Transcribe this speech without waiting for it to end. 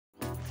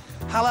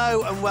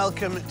Hello and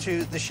welcome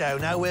to the show.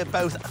 Now, we're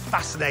both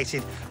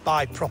fascinated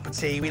by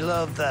property. We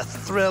love the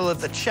thrill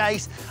of the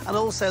chase and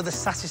also the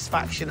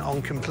satisfaction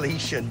on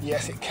completion.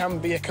 Yes, it can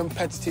be a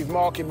competitive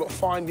market, but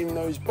finding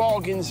those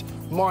bargains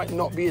might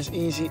not be as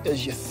easy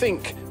as you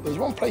think. There's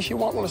one place you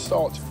might want to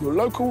start, your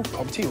local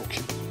property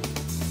auction.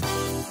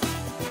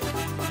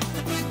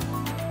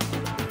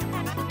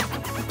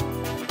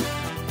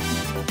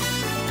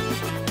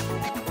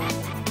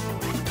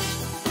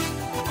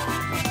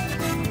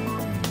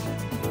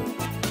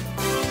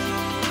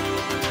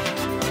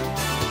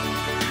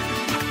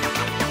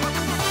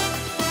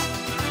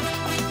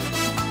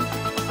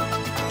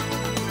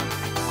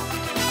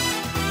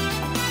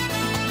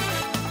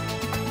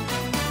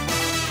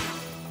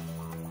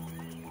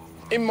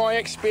 In my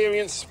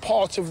experience,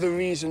 part of the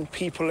reason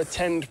people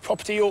attend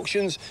property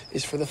auctions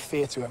is for the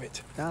theatre of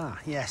it. Ah,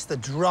 yes, the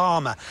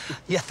drama.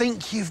 You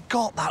think you've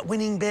got that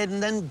winning bid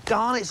and then,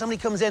 darn it,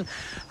 somebody comes in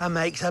and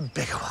makes a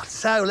bigger one.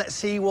 So let's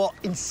see what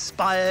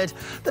inspired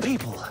the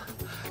people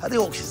at the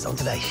auctions on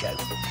today's show.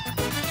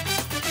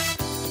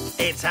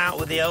 It's out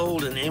with the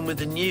old and in with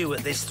the new at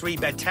this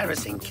three-bed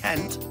terrace in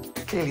Kent.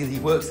 Clearly the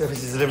work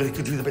surfaces and everything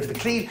could do with a bit of a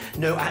clean.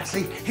 No,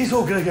 actually, it's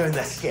all going to go in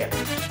their skip.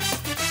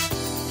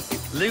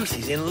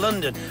 Lucy's in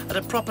London at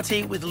a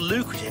property with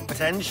lucrative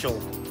potential.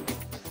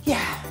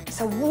 Yeah, it's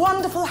a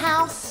wonderful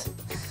house.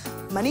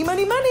 Money,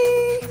 money,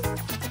 money.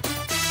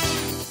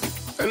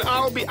 And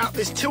I'll be at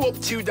this 2 up,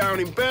 2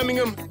 down in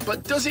Birmingham,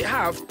 but does it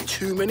have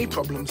too many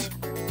problems?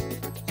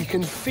 You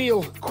can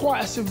feel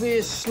quite a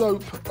severe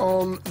slope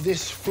on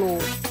this floor.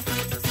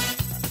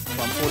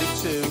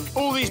 142.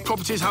 All these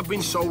properties have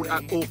been sold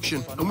at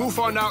auction, and we'll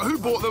find out who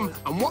bought them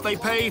and what they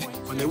paid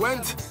when they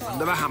went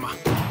under the hammer.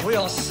 We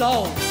are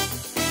sold.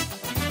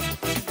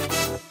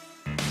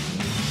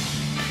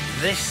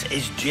 This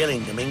is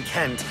Gillingham in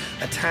Kent,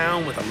 a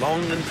town with a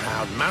long and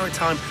proud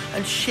maritime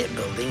and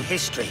shipbuilding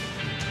history.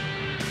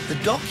 The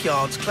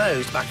dockyards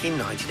closed back in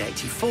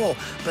 1984,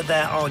 but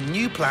there are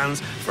new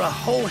plans for a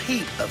whole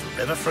heap of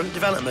riverfront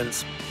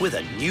developments, with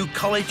a new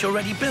college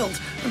already built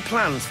and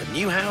plans for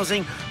new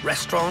housing,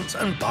 restaurants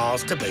and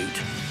bars to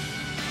boot.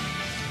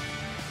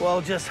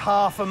 Well, just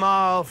half a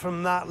mile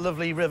from that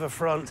lovely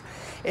riverfront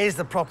is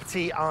the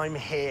property I'm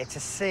here to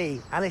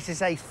see. And it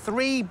is a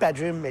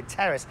 3-bedroom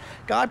mid-terrace.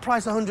 Guide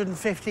price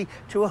 150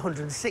 to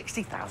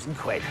 160,000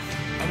 quid.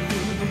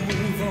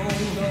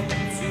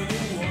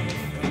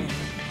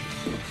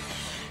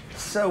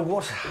 So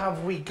what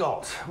have we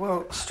got?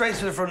 Well, straight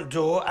to the front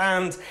door,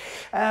 and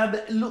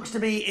it looks to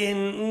be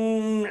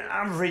in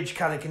average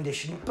kind of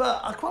condition,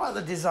 but I quite like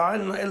the design.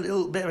 A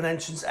little bit of an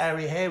entrance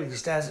area here with your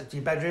stairs up to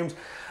your bedrooms.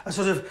 A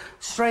sort of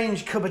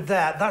strange cupboard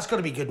there. That's got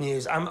to be good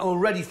news. I'm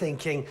already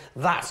thinking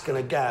that's going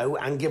to go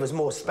and give us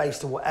more space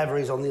to whatever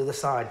is on the other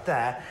side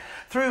there.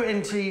 Through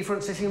into your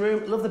front sitting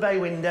room. Love the bay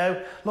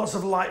window. Lots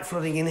of light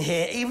flooding in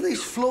here. Even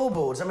these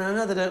floorboards. I mean, I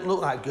know they don't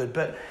look that good,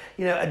 but,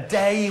 you know, a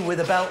day with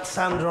a belt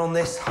sander on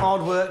this,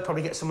 hard work,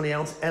 probably get somebody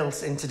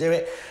else in to do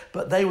it,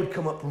 but they would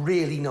come up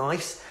really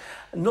nice.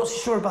 Not so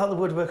sure about the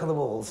woodwork on the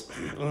walls.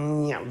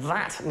 Yeah,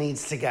 that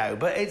needs to go.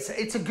 But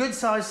it's a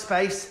good-sized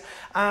space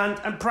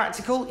and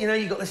practical. You know,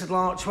 you've got this little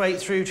archway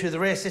through to the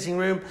rear sitting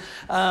room,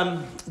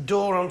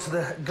 door onto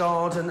the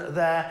garden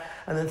there,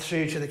 and then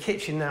through to the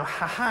kitchen. Now,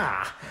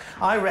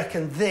 I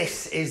reckon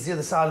this is the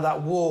other side of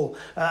that wall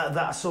that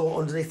I saw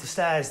underneath the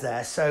stairs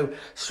there. So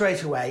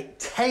straight away,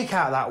 take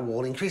out that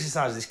wall, increase the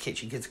size of this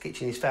kitchen, because the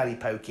kitchen is fairly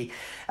pokey.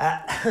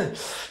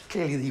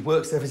 Clearly the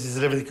work surfaces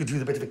and everything could do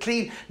with a bit of a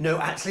clean. No,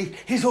 actually,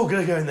 it's all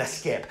going to go in their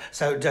skip,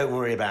 so don't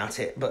worry about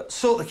it. But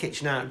sort the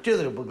kitchen out, do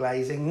the double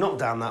glazing, knock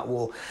down that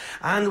wall,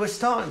 and we're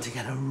starting to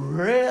get a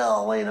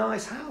really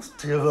nice house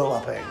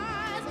developing.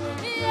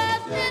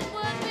 Yes, it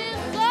would be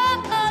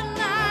so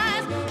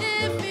nice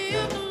if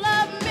you'd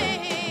love me.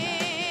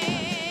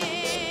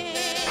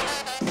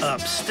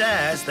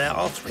 Upstairs, there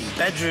are 3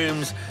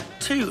 bedrooms,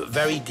 2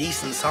 very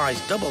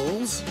decent-sized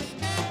doubles.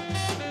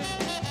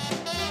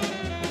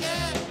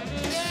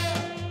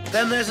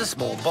 Then there's a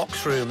small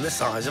box room the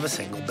size of a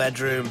single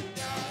bedroom.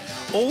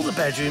 All the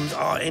bedrooms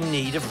are in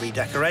need of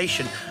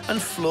redecoration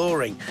and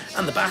flooring,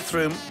 and the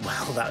bathroom,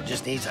 well, that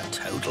just needs a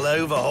total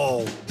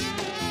overhaul.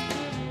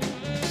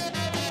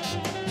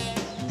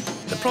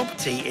 The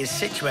property is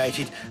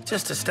situated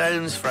just a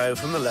stone's throw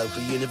from the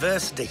local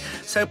university,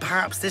 so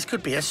perhaps this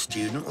could be a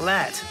student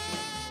let.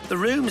 The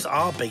rooms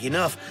are big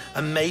enough,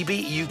 and maybe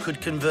you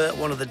could convert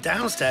one of the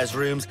downstairs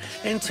rooms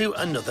into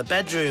another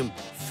bedroom.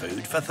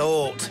 Food for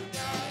thought.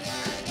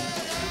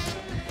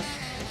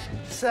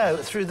 So,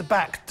 through the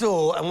back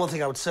door, and one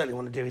thing I would certainly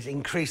want to do is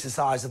increase the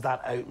size of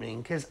that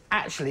opening, because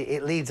actually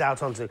it leads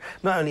out onto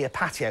not only a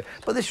patio,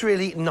 but this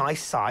really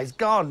nice-sized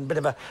garden. Bit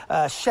of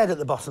a shed at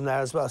the bottom there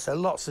as well, so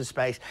lots of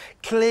space.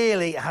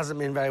 Clearly, it hasn't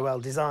been very well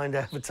designed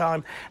over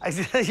time. As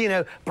you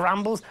know,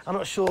 brambles, I'm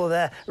not sure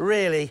they're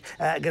really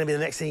going to be the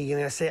next thing you're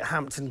going to see at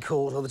Hampton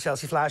Court or the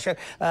Chelsea Flower Show.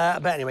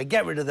 But anyway,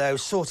 get rid of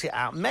those, sort it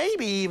out.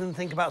 Maybe even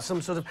think about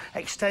some sort of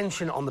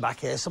extension on the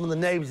back here. Some of the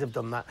neighbours have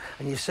done that,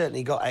 and you've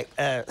certainly got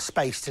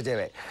space to do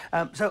it.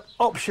 it. So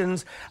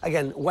options,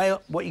 again, weigh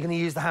up what you're going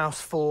to use the house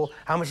for,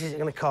 how much is it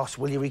going to cost,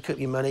 will you recoup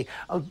your money,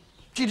 or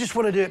do you just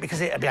want to do it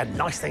because it'd be a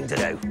nice thing to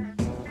do?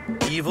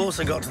 You've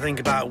also got to think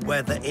about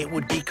whether it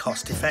would be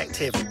cost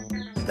effective.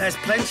 There's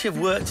plenty of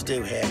work to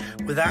do here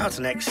without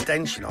an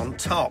extension on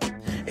top.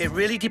 It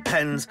really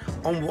depends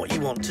on what you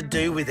want to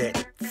do with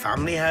it.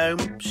 Family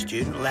home,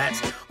 student let,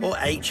 or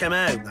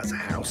HMO, that's a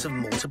house of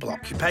multiple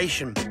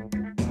occupation.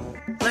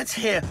 Let's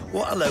hear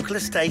what a local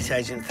estate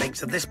agent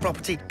thinks of this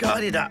property,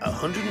 guided at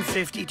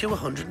 150 to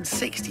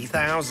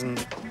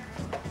 160,000.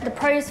 The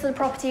pros for the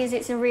property is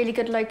it's a really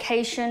good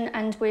location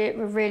and we're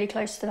really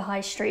close to the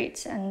high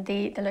street and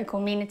the local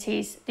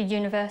amenities, the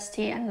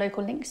university and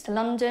local links to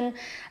London.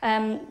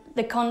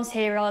 The cons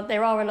here are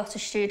there are a lot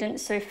of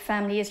students, so if a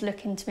family is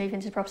looking to move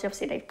into the property,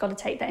 obviously they've got to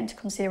take that into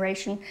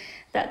consideration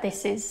that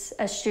this is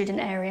a student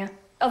area.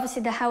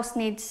 Obviously the house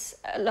needs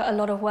a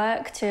lot of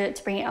work to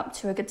bring it up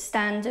to a good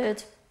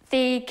standard.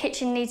 The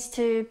kitchen needs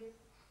to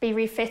be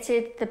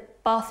refitted. The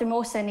bathroom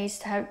also needs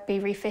to be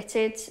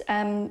refitted.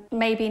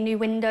 Maybe new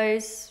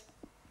windows,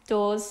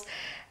 doors,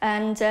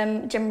 and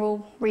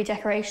general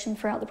redecoration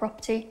throughout the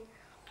property.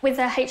 With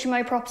a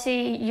HMO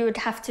property, you would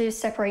have to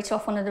separate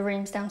off one of the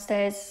rooms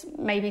downstairs,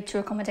 maybe to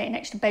accommodate an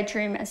extra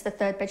bedroom, as the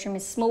third bedroom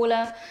is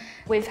smaller.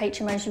 With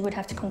HMOs, you would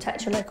have to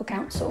contact your local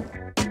council.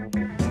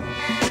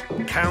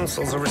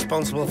 Councils are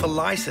responsible for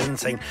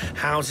licensing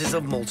houses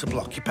of multiple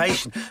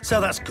occupation, so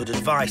that's good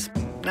advice.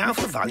 Now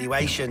for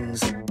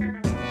valuations.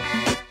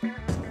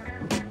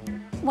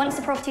 Once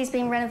the property's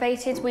been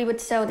renovated, we would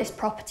sell this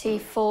property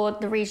for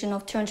the region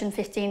of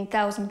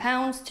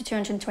 £215,000 to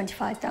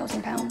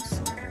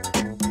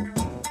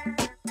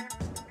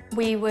 £225,000.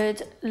 We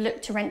would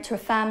look to rent to a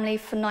family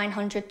for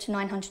 £900 to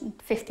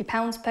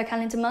 £950 per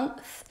calendar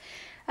month.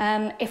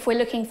 If we're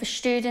looking for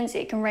students,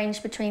 it can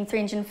range between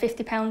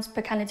 £350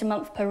 per calendar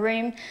month per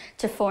room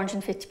to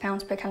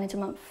 £450 per calendar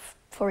month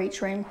for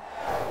each room.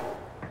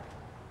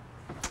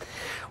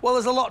 Well,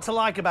 there's a lot to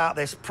like about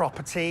this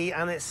property,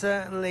 and it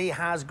certainly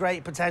has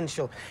great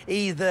potential,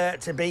 either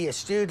to be a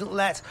student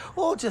let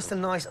or just a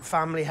nice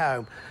family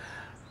home.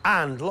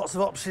 And lots of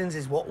options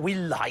is what we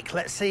like.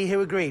 Let's see who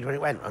agreed when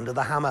it went under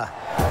the hammer.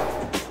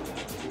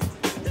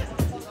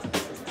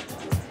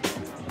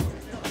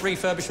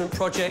 Refurbishment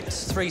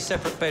projects, 3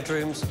 separate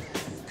bedrooms.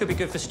 Could be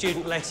good for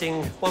student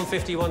letting.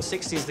 150,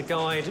 160 is the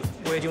guide.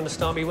 Where do you want to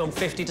start me?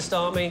 150 to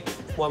start me?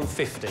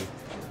 150.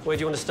 Where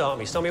do you want to start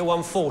me? Start me at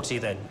 140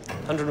 then.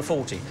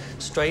 140.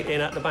 Straight in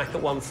at the back at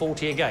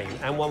 140 again.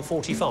 And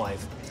 145.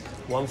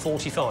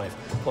 145.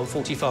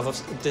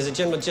 145. There's a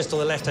gentleman just on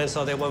the left-hand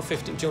side there,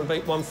 150. Do you want to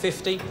be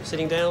 150,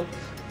 sitting down?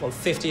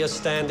 150 is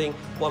standing.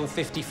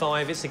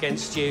 155, it's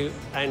against you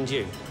and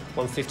you.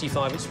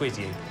 155, it's with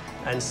you.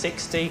 And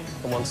 60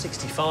 and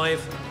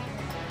 165.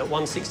 At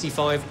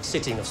 165,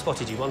 sitting. I've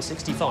spotted you.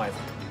 165.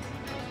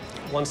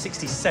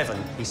 167,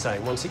 he's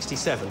saying.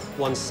 167.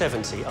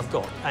 170, I've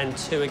got. And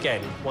 2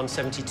 again.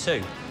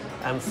 172.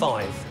 And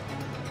 5.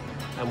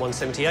 And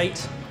 178.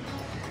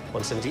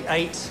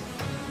 178.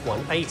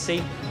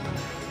 180.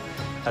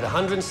 At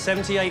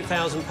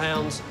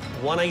 £178,000,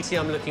 180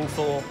 I'm looking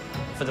for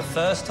the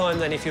first time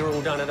then, if you're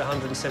all done, at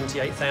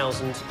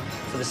 178,000.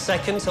 For the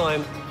second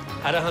time,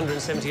 at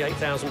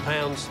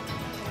 £178,000.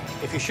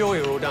 If you're sure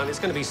you're all done, it's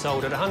going to be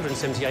sold at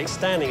 178,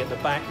 standing at the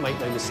back, make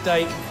no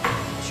mistake.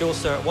 Sure,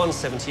 sir, at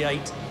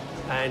 178,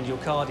 and your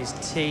card is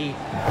T.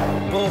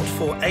 Bought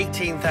for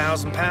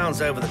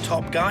 £18,000 over the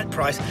top guide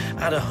price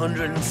at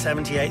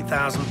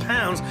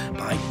 £178,000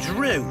 by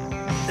Drew.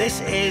 This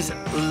is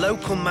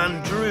local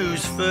man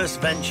Drew's first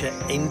venture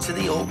into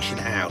the auction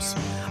house.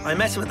 I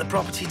met him at the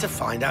property to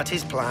find out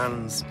his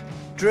plans.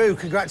 Drew,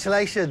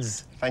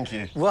 congratulations. Thank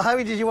you. Well, how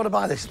did you want to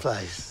buy this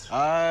place?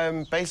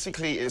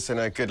 Basically, it's in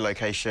a good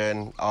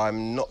location.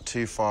 I'm not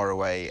too far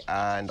away,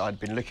 and I'd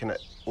been looking at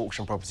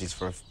auction properties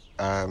for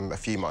a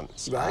few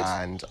months.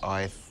 Right. And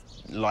I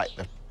like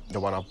the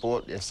one I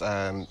bought. It's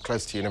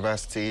close to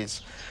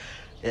universities.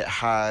 It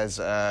has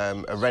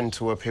a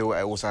rental appeal.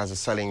 It also has a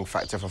selling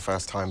factor for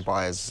first-time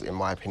buyers, in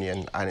my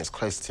opinion, and it's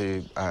close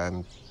to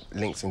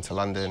links into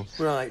London.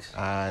 Right.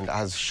 And it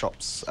has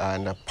shops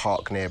and a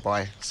park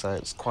nearby, so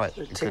it's quite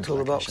a good Ticked all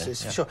the location.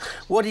 boxes, Yeah. for sure.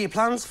 What are your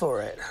plans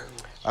for it?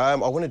 I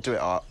want to do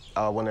it up.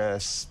 I want to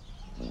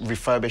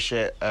refurbish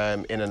it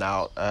in and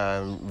out,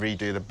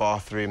 redo the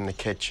bathroom, the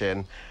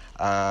kitchen.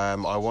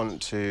 I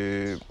want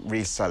to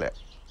resell it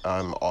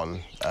on.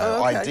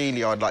 Oh, okay.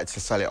 Ideally, I'd like to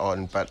sell it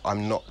on, but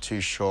I'm not too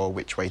sure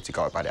which way to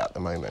go about it at the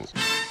moment.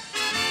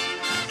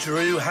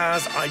 Drew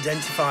has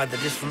identified the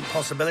different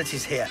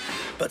possibilities here,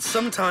 but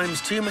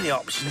sometimes too many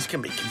options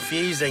can be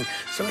confusing,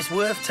 so it's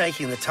worth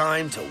taking the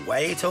time to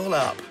weigh it all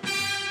up.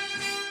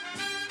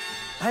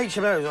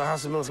 HMOs, or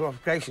House of Multiple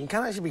Occupation,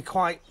 can actually be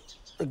quite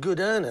a good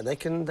earner. They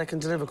can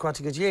deliver quite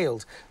a good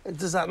yield.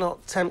 Does that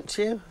not tempt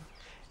you?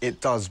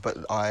 It does, but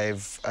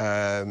I've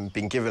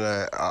been given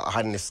I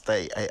had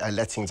a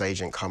lettings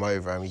agent come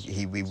over, and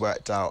we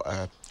worked out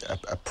a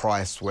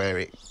price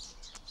where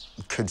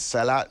could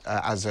sell at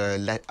as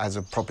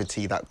a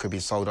property that could be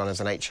sold on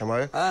as an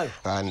HMO. Oh.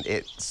 And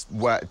it's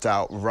worked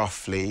out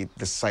roughly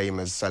the same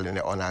as selling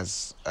it on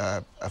as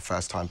a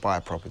first-time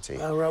buyer property.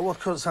 Oh, right. What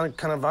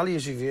kind of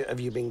values have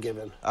you been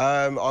given?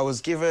 I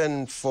was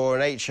given for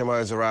an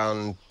HMO is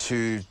around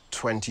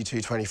 220,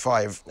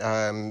 225.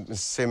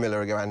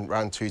 Similar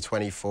around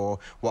 220 for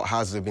what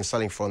houses have been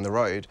selling for on the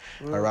road,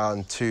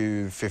 around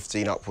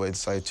 215 upwards,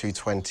 so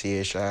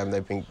 220-ish.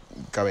 They've been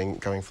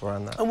going for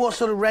around that. And what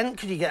sort of rent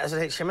could you get as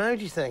an HMO,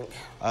 do you think?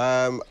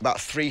 About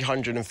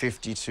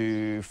 £350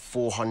 to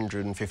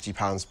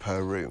 £450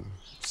 per room.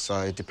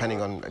 So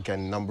depending on,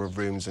 again, number of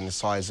rooms and the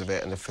size of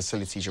it and the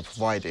facilities you're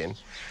providing,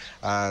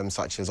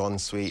 such as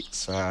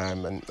en-suites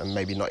and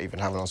maybe not even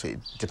have an en-suite,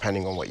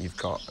 depending on what you've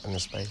got in the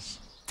space.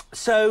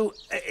 So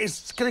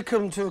it's going to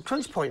come to a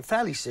crunch point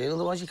fairly soon,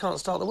 otherwise you can't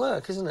start the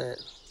work, isn't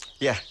it?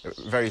 Yeah,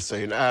 very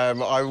soon.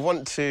 I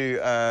want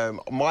to...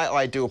 my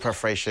ideal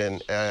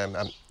preparation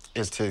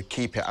is to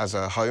keep it as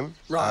a home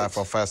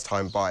for a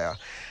first-time buyer.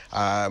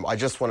 I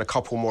just want a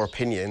couple more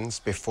opinions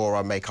before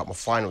I make up my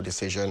final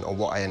decision on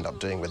what I end up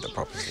doing with the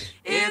property.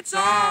 It's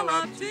all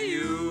up to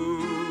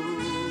you.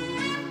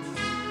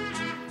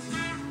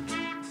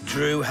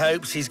 Drew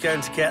hopes he's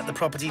going to get the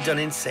property done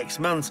in 6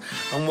 months,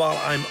 and while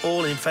I'm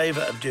all in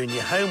favour of doing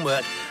your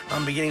homework,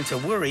 I'm beginning to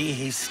worry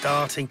he's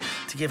starting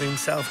to give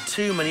himself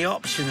too many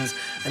options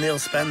and he'll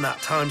spend that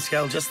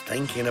timescale just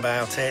thinking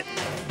about it.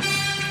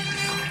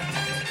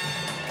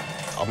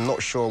 I'm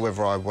not sure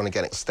whether I want to get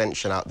an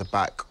extension out the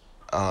back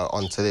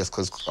onto this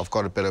because I've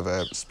got a bit of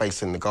a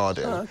space in the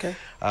garden. Oh, OK.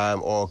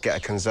 Or get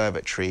a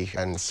conservatory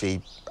and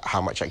see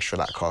how much extra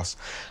that costs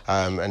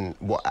and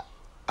what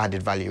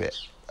added value it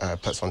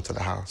puts onto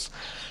the house.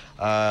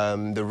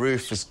 The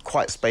roof is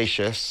quite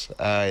spacious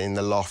in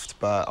the loft,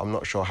 but I'm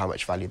not sure how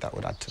much value that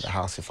would add to the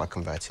house if I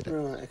converted it.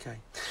 Right, OK.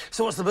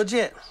 So what's the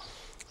budget?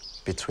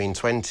 Between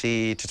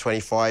 20 to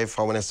 25,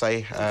 I want to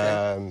say.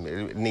 Okay.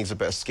 It needs a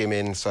bit of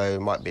skimming, so it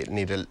might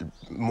need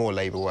more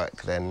labour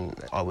work than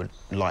I would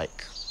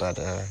like, but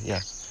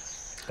yeah.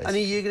 And are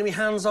you going to be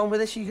hands-on with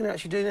this? Are you going to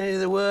actually do any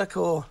of the work,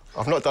 or...?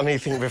 I've not done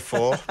anything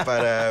before,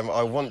 but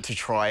I want to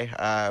try.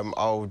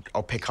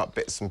 I'll pick up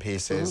bits and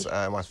pieces,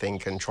 I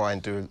think, and try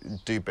and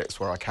do bits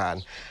where I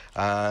can.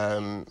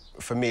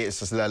 For me, it's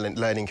just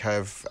learning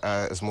curve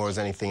as more as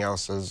anything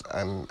else,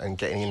 and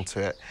getting into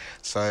it.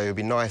 So it'd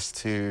be nice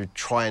to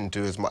try and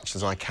do as much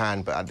as I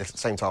can, but at the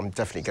same time, I'm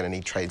definitely going to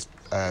need trades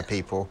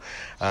people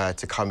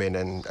to come in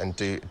and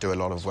do a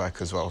lot of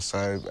work as well.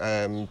 So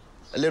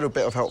a little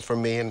bit of help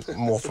from me and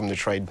more from the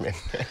tradesmen.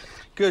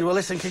 Good. Well,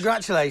 listen,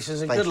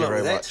 congratulations and good luck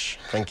with it. Thank you very much.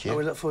 Thank you. And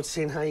we look forward to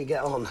seeing how you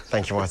get on.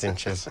 Thank you, Martin.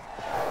 Cheers.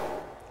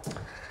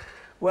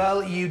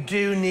 Well, you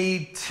do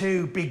need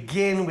to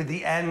begin with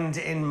the end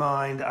in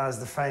mind, as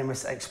the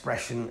famous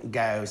expression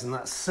goes, and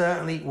that's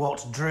certainly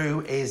what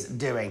Drew is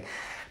doing.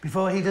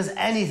 Before he does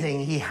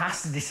anything, he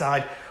has to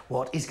decide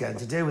what he's going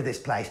to do with this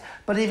place.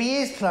 But if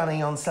he is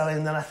planning on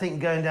selling, then I think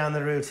going down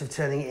the route of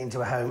turning it into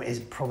a home is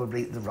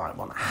probably the right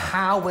one.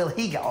 How will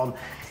he get on?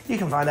 You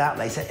can find out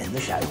later in the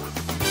show.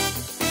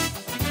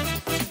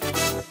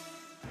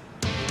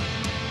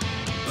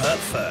 But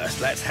first,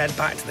 let's head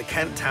back to the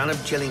Kent town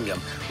of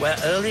Gillingham, where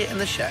earlier in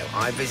the show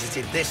I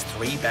visited this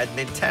 3-bed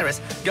mid-terrace,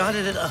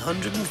 guided at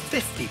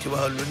 £150,000 to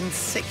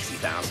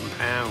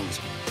 £160,000.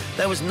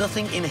 There was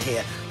nothing in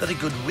here that a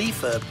good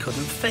refurb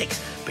couldn't fix,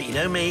 but you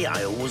know me,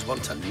 I always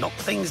want to knock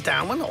things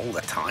down, well, not all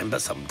the time,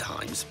 but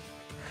sometimes.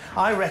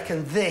 I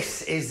reckon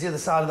this is the other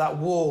side of that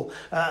wall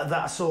that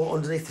I saw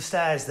underneath the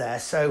stairs there.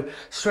 So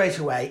straight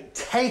away,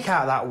 take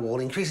out that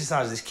wall, increase the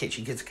size of this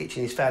kitchen, because the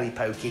kitchen is fairly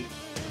pokey.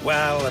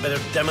 Well, a bit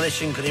of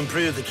demolition could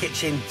improve the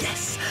kitchen,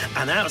 yes.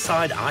 And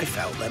outside, I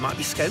felt there might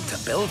be scope to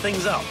build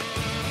things up.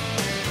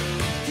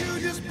 You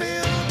just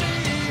build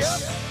me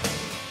up.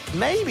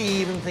 Maybe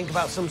even think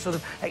about some sort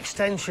of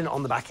extension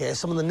on the back here.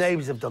 Some of the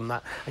neighbours have done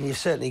that, and you've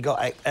certainly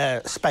got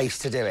space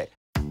to do it.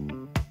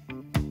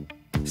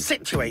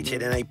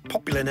 Situated in a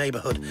popular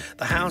neighbourhood,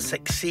 the house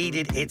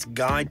exceeded its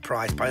guide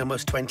price by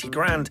almost 20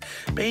 grand,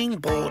 being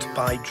bought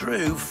by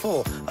Drew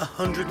for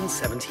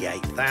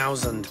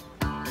 £178,000.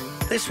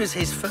 This was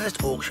his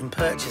first auction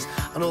purchase,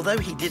 and although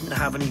he didn't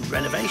have any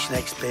renovation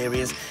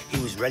experience, he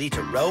was ready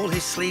to roll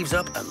his sleeves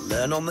up and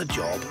learn on the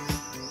job.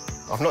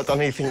 I've not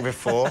done anything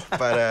before,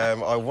 but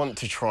I want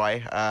to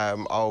try.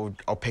 I'll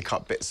pick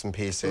up bits and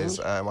pieces,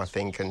 I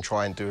think, and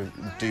try and do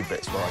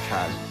bits where I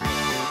can.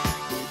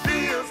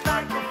 Feels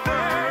like the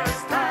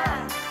first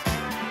time.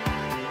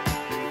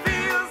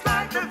 Feels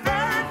like the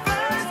very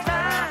first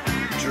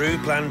time. Drew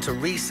planned to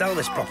resell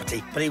this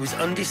property, but he was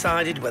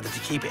undecided whether to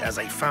keep it as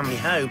a family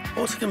home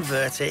or to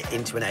convert it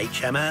into an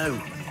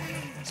HMO.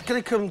 It's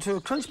going to come to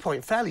a crunch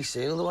point fairly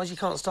soon, otherwise you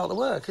can't start the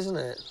work, isn't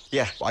it?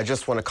 Yeah. I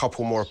just want a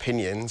couple more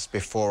opinions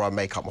before I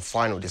make up my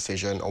final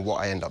decision on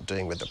what I end up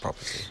doing with the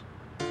property.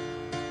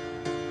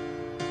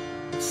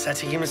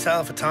 Setting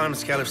himself a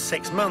timescale of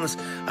 6 months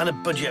and a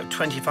budget of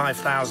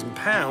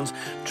 £25,000,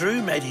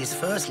 Drew made his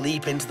first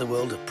leap into the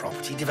world of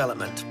property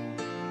development.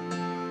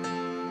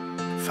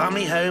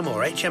 Family home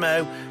or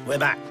HMO? We're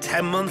back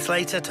 10 months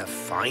later to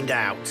find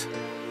out.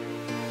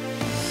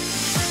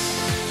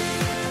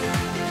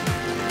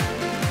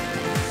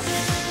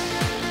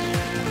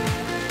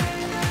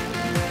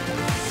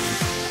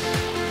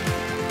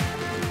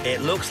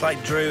 It looks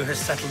like Drew has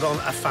settled on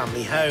a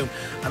family home,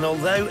 and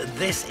although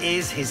this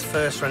is his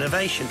first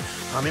renovation,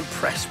 I'm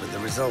impressed with the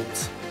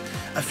results.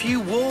 A few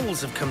walls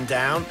have come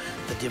down,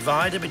 the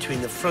divider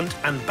between the front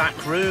and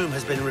back room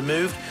has been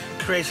removed,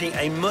 creating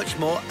a much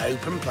more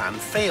open plan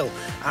feel,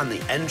 and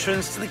the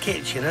entrance to the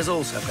kitchen has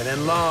also been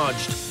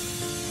enlarged.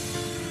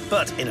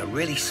 But in a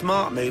really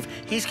smart move,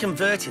 he's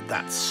converted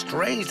that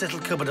strange little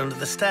cupboard under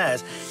the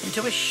stairs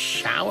into a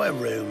shower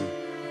room.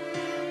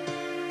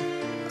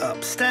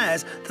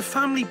 Upstairs, the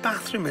family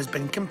bathroom has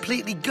been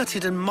completely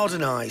gutted and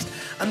modernised,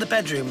 and the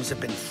bedrooms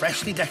have been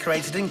freshly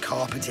decorated and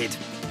carpeted.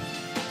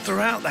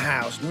 Throughout the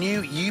house,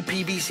 new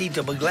UPVC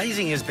double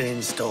glazing has been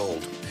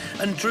installed,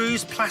 and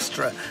Drew's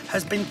plasterer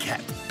has been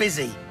kept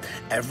busy.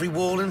 Every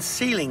wall and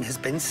ceiling has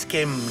been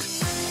skimmed.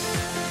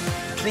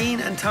 Clean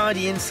and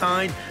tidy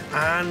inside,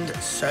 and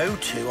so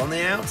too on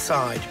the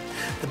outside.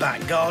 The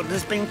back garden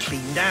has been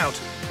cleaned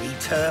out,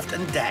 re-turfed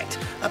and decked,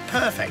 a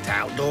perfect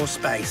outdoor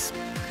space.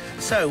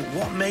 So,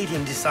 what made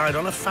him decide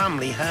on a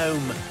family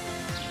home?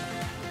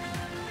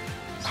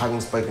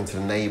 Having spoken to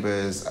the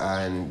neighbours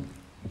and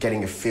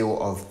getting a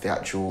feel of the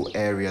actual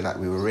area that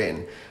we were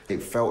in,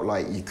 it felt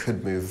like you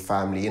could move a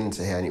family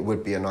into here and it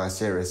would be a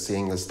nice area,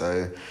 seeing as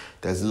though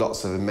there's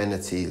lots of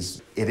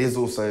amenities. It is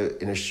also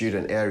in a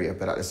student area,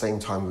 but at the same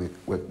time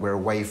we're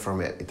away from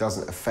it. It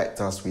doesn't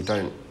affect us, we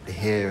don't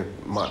hear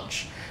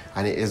much,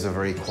 and it is a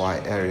very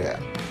quiet area.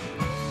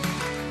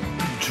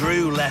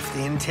 Drew left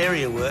the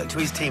interior work to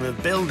his team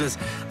of builders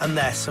and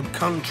their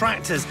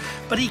subcontractors,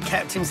 but he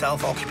kept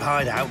himself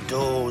occupied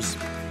outdoors.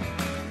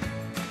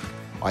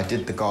 I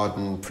did the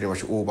garden pretty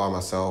much all by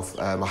myself.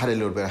 I had a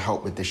little bit of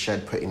help with the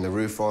shed, putting the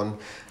roof on,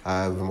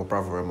 with my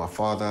brother and my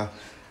father.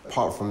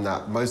 Apart from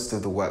that, most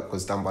of the work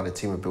was done by the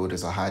team of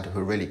builders I had, who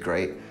were really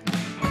great.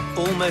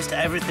 Almost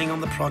everything on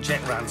the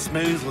project ran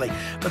smoothly,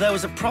 but there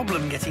was a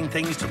problem getting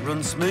things to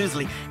run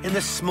smoothly in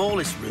the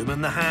smallest room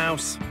in the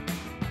house.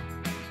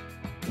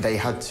 They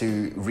had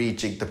to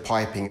rejig the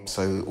piping,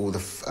 so all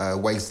the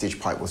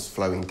wastage pipe was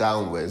flowing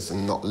downwards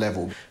and not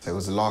level. So it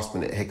was a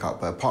last-minute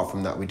hiccup, but apart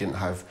from that, we didn't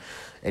have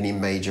any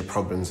major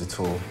problems at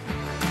all.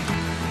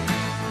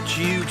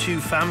 Due to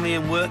family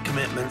and work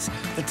commitments,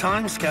 the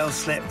timescale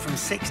slipped from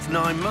 6 to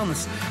 9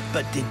 months,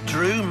 but did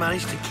Drew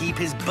manage to keep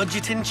his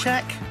budget in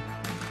check?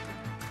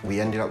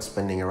 We ended up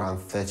spending around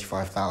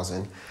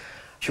 $35,000,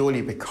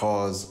 purely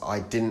because I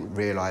didn't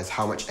realise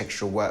how much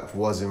extra work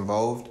was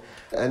involved.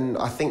 And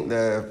I think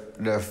the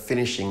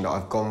finishing that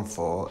I've gone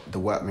for, the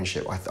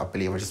workmanship, I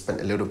believe I just spent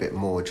a little bit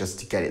more just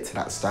to get it to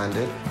that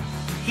standard.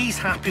 He's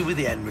happy with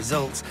the end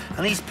results,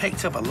 and he's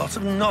picked up a lot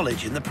of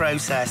knowledge in the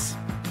process.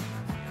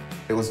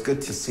 It was good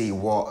to see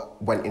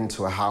what went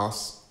into a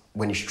house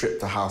when you stripped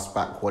the house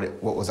back,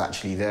 what was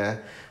actually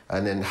there,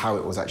 and then how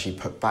it was actually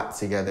put back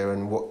together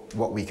and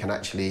what we can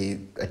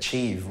actually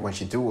achieve once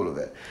you do all of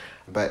it.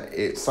 But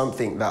it's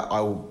something that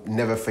I will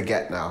never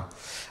forget now,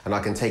 and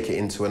I can take it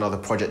into another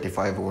project if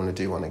I ever want to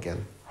do one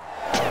again.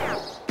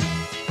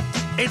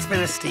 It's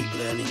been a steep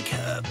learning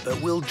curve,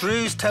 but will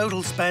Drew's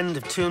total spend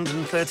of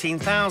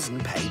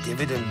 $213,000 pay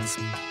dividends?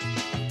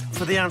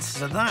 For the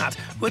answer to that,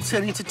 we're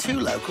turning to 2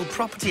 local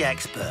property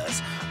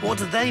experts. What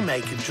do they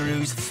make of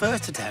Drew's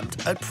first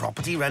attempt at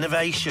property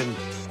renovation?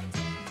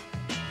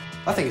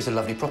 I think it's a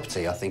lovely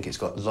property. I think it's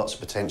got lots of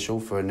potential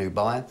for a new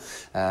buyer.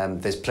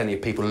 There's plenty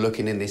of people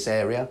looking in this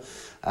area.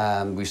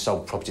 We've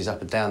sold properties up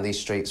and down these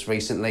streets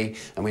recently,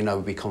 and we know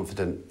we'll be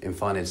confident in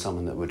finding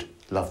someone that would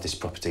love this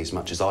property as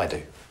much as I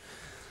do.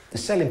 The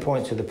selling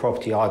points of the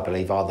property, I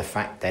believe, are the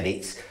fact that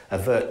it's a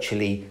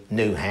virtually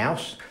new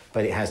house,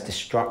 but it has the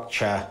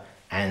structure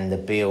and the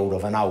build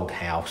of an old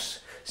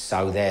house,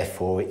 so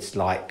therefore it's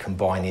like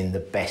combining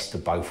the best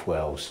of both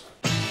worlds.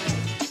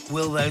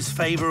 Will those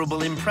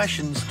favourable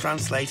impressions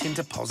translate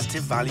into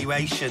positive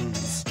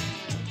valuations?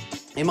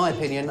 In my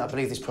opinion, I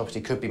believe this property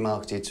could be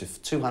marketed to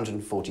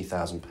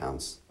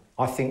 £240,000.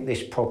 I think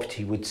this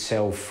property would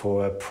sell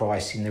for a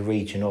price in the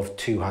region of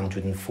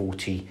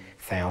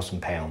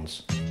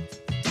 £240,000.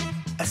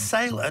 A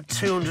sale at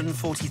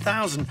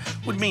 $240,000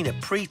 would mean a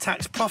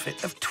pre-tax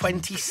profit of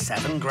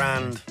 27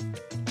 grand.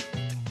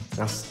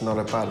 That's not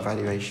a bad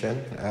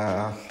valuation.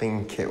 I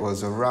think it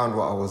was around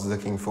what I was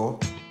looking for.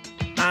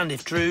 And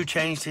if Drew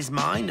changed his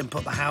mind and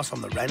put the house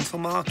on the rental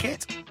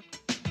market?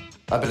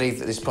 I believe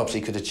that this property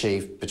could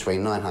achieve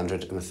between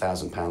 £900 and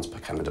 £1,000 per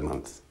calendar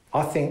month.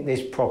 I think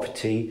this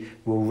property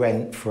will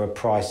rent for a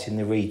price in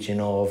the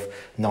region of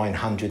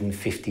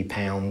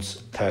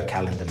 £950 per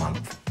calendar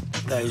month.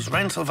 Those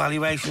rental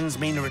valuations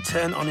mean a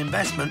return on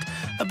investment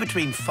of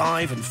between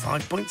 5 and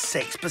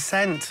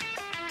 5.6%.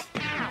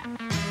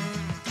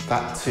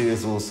 That too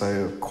is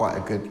also quite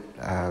a good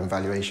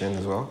valuation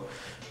as well.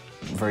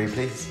 Very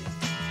pleased.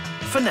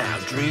 For now,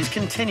 Drew's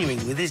continuing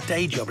with his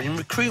day job in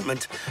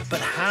recruitment, but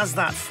has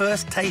that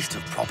first taste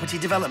of property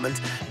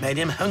development made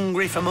him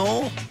hungry for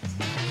more?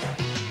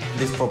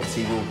 This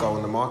property will go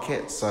on the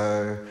market,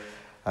 so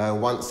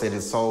once it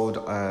is sold,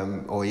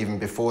 or even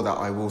before that,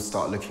 I will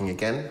start looking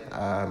again.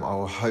 I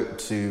will hope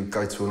to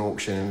go to an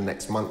auction in the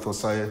next month or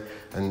so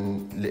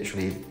and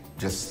literally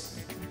just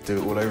do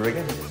it all over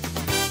again.